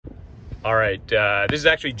All right, this is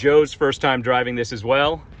actually Joe's first time driving this as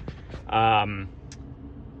well.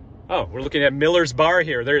 Oh, we're looking at Miller's Bar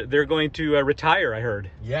here. They're going to retire, I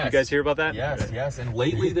heard. Yes. You guys hear about that? Yes, yes. And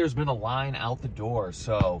lately there's been a line out the door.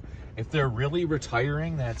 So if they're really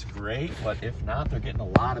retiring, that's great. But if not, they're getting a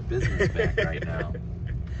lot of business back right now.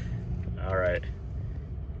 All right.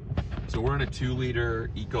 So we're in a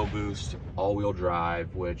 2-liter EcoBoost all-wheel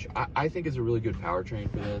drive, which I think is a really good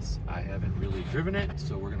powertrain for this. I haven't really driven it,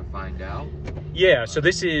 so we're gonna find out. Yeah, so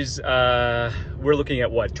this is, we're looking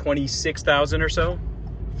at what, 26,000 or so?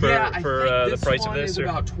 For the price of this? Is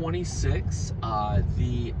about 26.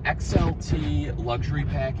 The XLT luxury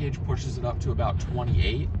package pushes it up to about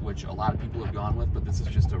 28, which a lot of people have gone with, but this is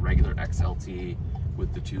just a regular XLT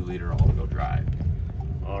with the 2-liter all-wheel drive.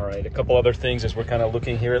 All right, a couple other things as we're kind of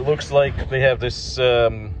looking here. It looks like they have this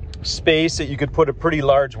space that you could put a pretty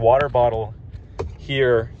large water bottle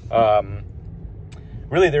here.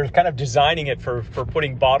 Really, they're kind of designing it for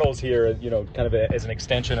putting bottles here, you know, kind of as an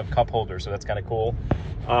extension of cup holders, so that's kind of cool.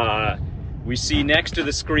 We see next to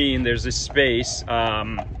the screen, there's this space.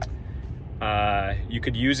 You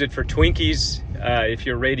could use it for Twinkies if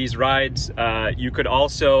you're Rady's rides. You could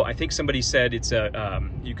also, I think somebody said it's a,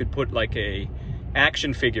 you could put like a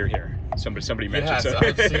action figure here. Somebody mentioned. Yes, so.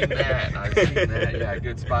 I've seen that. I've seen that. Yeah,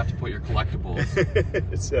 good spot to put your collectibles.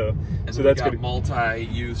 so and so we that's got good.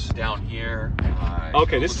 Multi-use down here.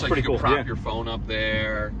 Okay, this is pretty cool. You can prop yeah. your phone up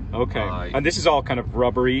there. Okay, and this is all kind of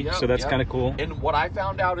rubbery, yep, so that's yep. kind of cool. And what I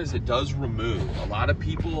found out is it does remove. A lot of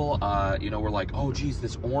people, you know, were like, "Oh, geez,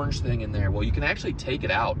 this orange thing in there." Well, you can actually take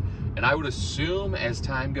it out. And I would assume as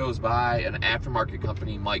time goes by, an aftermarket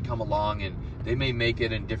company might come along and they may make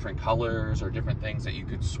it in different colors or different things that you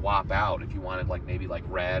could swap out if you wanted, like maybe like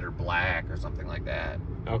red or black or something like that.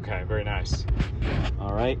 Okay, very nice.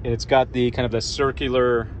 All right, and it's got the kind of the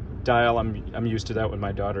circular dial. I'm used to that with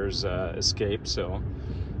my daughter's Escape. So,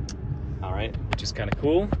 all right, which is kind of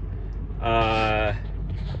cool.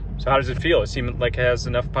 So how does it feel? It seems like it has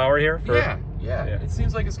enough power here? Yeah. It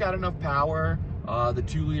seems like it's got enough power. The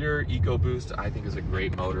 2-liter EcoBoost, I think, is a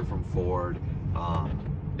great motor from Ford.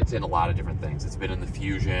 It's in a lot of different things. It's been in the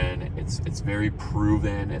Fusion. It's very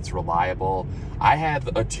proven. It's reliable. I had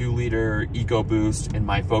a 2-liter EcoBoost in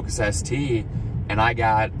my Focus ST, and I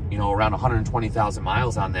got, you know, around 120,000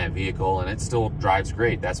 miles on that vehicle, and it still drives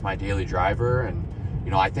great. That's my daily driver, and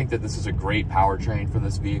you know, I think that this is a great powertrain for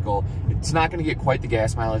this vehicle. It's not going to get quite the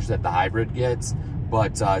gas mileage that the hybrid gets,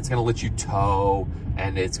 but it's going to let you tow,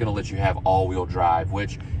 and it's going to let you have all-wheel drive,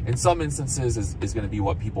 which in some instances is going to be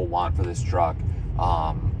what people want for this truck.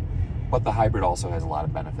 But the hybrid also has a lot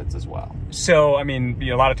of benefits as well. So, I mean, you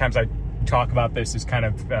know, a lot of times I talk about this as kind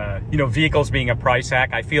of, you know, vehicles being a price hack.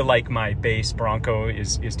 I feel like my base Bronco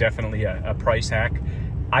is definitely a price hack.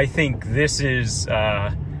 I think this is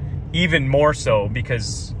even more so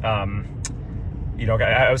because, you know,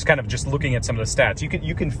 I was kind of just looking at some of the stats.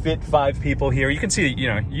 You can fit 5 people here. You can see, you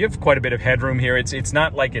know, you have quite a bit of headroom here. It's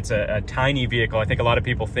not like it's a tiny vehicle. I think a lot of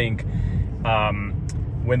people think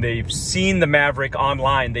when they've seen the Maverick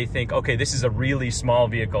online, they think, okay, this is a really small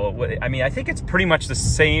vehicle. I mean, I think it's pretty much the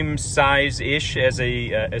same size-ish as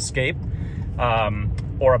a Escape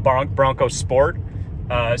or a Bronco Sport.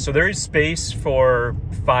 So there is space for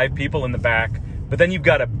 5 people in the back, but then you've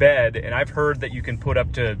got a bed, and I've heard that you can put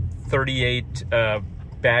up to 38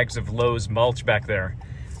 bags of Lowe's mulch back there.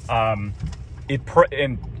 And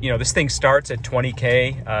you know, this thing starts at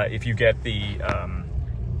 20K if you get the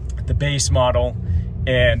base model,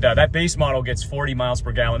 and that base model gets 40 miles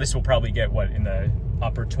per gallon. This will probably get what, in the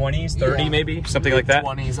upper 20s, 30 maybe, something like that.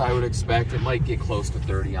 20s, I would expect. It might get close to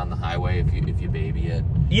 30 on the highway if you baby it.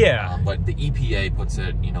 Yeah, but the EPA puts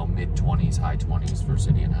it, you know, mid 20s, high 20s for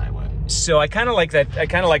city and highway. So I kind of like that. I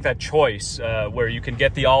kind of like that choice where you can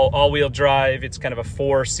get the all-wheel drive. It's kind of a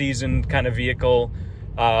 4-season kind of vehicle,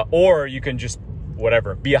 or you can just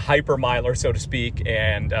whatever be a hyper miler, so to speak.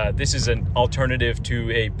 And this is an alternative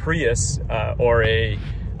to a Prius or a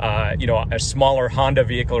you know, a smaller Honda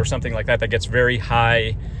vehicle or something like that that gets very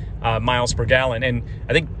high miles per gallon. And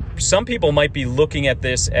I think some people might be looking at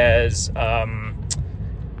this as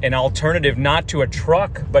an alternative not to a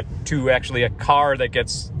truck, but to actually a car that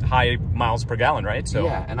gets high miles per gallon, right? So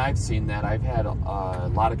yeah, and I've seen that. I've had a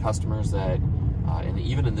lot of customers that, and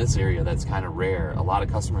even in this area, that's kind of rare. A lot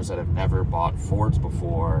of customers that have never bought Fords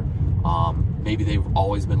before. Maybe they've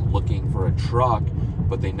always been looking for a truck,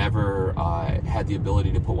 but they never had the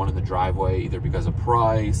ability to put one in the driveway, either because of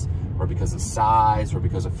price or because of size or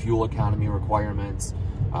because of fuel economy requirements.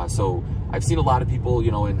 So I've seen a lot of people,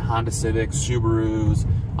 you know, in Honda Civics, Subarus,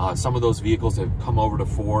 some of those vehicles have come over to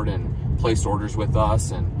Ford and placed orders with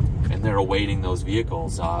us, and and they're awaiting those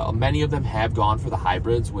vehicles. Many of them have gone for the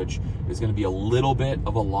hybrids, which is going to be a little bit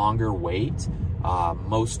of a longer wait.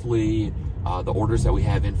 Mostly the orders that we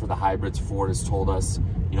have in for the hybrids, Ford has told us,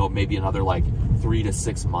 you know, maybe another like 3 to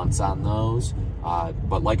 6 months on those.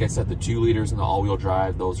 But like I said, the 2 liters and the all-wheel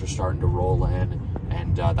drive, those are starting to roll in,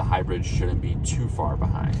 and the hybrids shouldn't be too far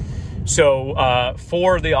behind. So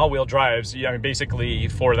for the all-wheel drives, I mean, basically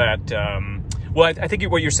for that, well, I think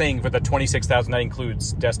what you're saying for the 26,000, that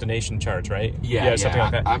includes destination charge, right? Yeah, something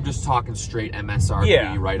like that. I'm just talking straight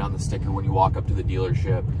MSRP right on the sticker when you walk up to the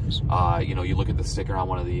dealership. You know, you look at the sticker on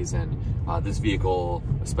one of these, and this vehicle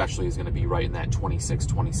especially is going to be right in that $26,000,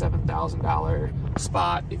 $27,000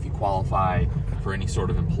 spot. If you qualify for any sort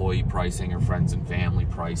of employee pricing or friends and family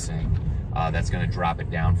pricing, that's going to drop it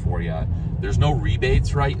down for you. There's no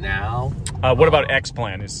rebates right now. What about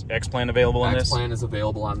X-Plan? Is X-Plan available on this? X-Plan is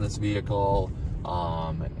available on this vehicle.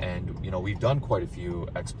 And you know, we've done quite a few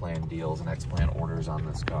X-Plan deals and X-Plan orders on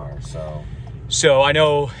this car. So I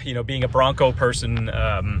know, you know, being a Bronco person,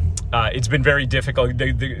 it's been very difficult.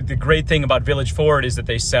 The great thing about Village Ford is that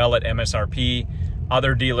they sell at MSRP.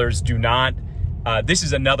 Other dealers do not. This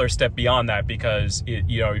is another step beyond that, because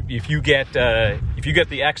you know, if you get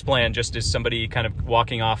the X-Plan just as somebody kind of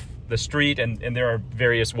walking off the street, and there are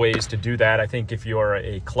various ways to do that. I think if you're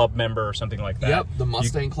a club member or something like that. Yep, the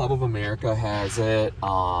Mustang Club of America has it.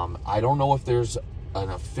 I don't know if there's an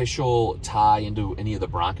official tie into any of the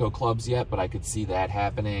Bronco clubs yet, but I could see that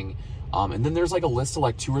happening. And then there's like a list of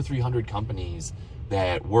like 200 or 300 companies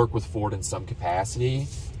that work with Ford in some capacity,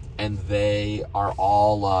 and they are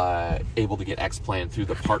all able to get X-Plan through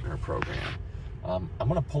the partner program. I'm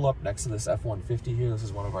gonna pull up next to this F-150 here. This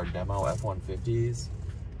is one of our demo F-150s.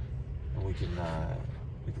 And we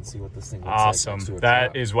can see what this thing looks like. Awesome.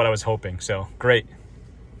 That is what I was hoping. So great.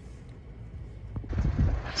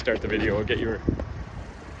 Start the video. We'll get your.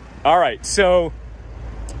 All right. So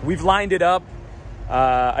we've lined it up.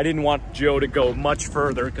 I didn't want Joe to go much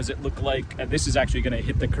further because it looked like this is actually going to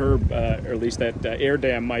hit the curb, or at least that air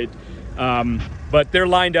dam might. But they're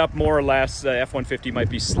lined up more or less. F-150 might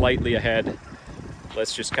be slightly ahead.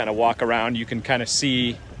 Let's just kind of walk around. You can kind of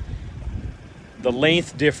see the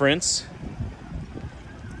length difference.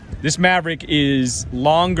 This Maverick is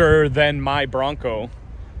longer than my Bronco,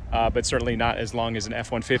 but certainly not as long as an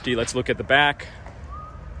F-150. Let's look at the back.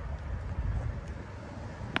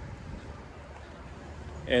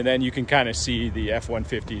 And then you can kind of see the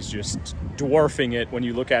F-150 is just dwarfing it when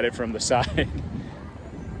you look at it from the side.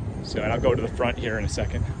 So, and I'll go to the front here in a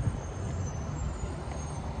second.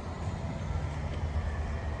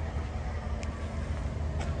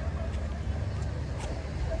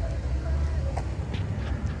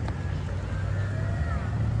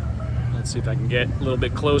 Let's see if I can get a little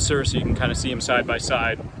bit closer so you can kind of see them side by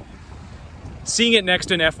side. Seeing it next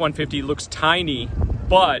to an F-150 looks tiny,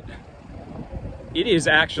 but it is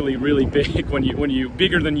actually really big when you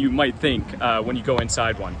bigger than you might think when you go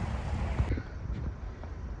inside one.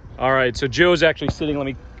 All right, so Joe's actually sitting. Let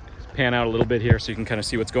me pan out a little bit here so you can kind of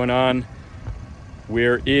see what's going on.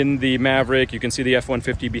 We're in the Maverick. You can see the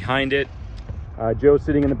F-150 behind it. Joe's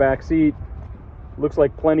sitting in the back seat. Looks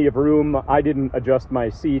like plenty of room. I didn't adjust my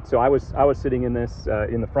seat, so I was sitting in this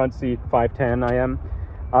in the front seat, 5'10" I am.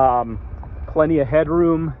 Plenty of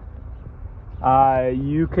headroom.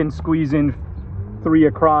 You can squeeze in 3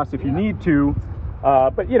 across if you need to,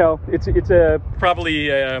 but you know, it's a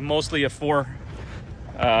probably mostly a 4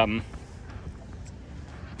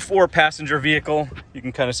 passenger vehicle. You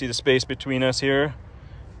can kind of see the space between us here.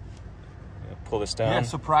 Pull this down. Yeah,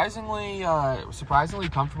 surprisingly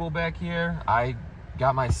comfortable back here. I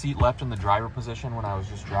got my seat left in the driver position when I was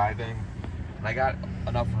just driving, and I got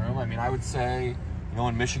enough room. I mean, I would say, you know,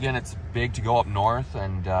 in Michigan it's big to go up north,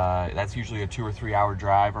 and that's usually a 2 or 3 hour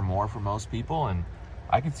drive or more for most people, and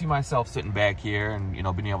I could see myself sitting back here and, you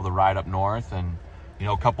know, being able to ride up north, and, you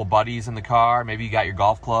know, a couple buddies in the car. Maybe you got your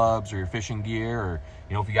golf clubs or your fishing gear, or,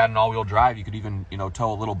 you know, if you got an all-wheel drive, you could even, you know,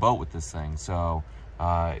 tow a little boat with this thing. So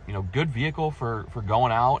you know, good vehicle for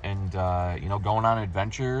going out and, you know, going on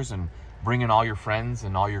adventures and bringing all your friends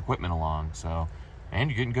and all your equipment along. So, and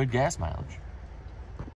you're getting good gas mileage.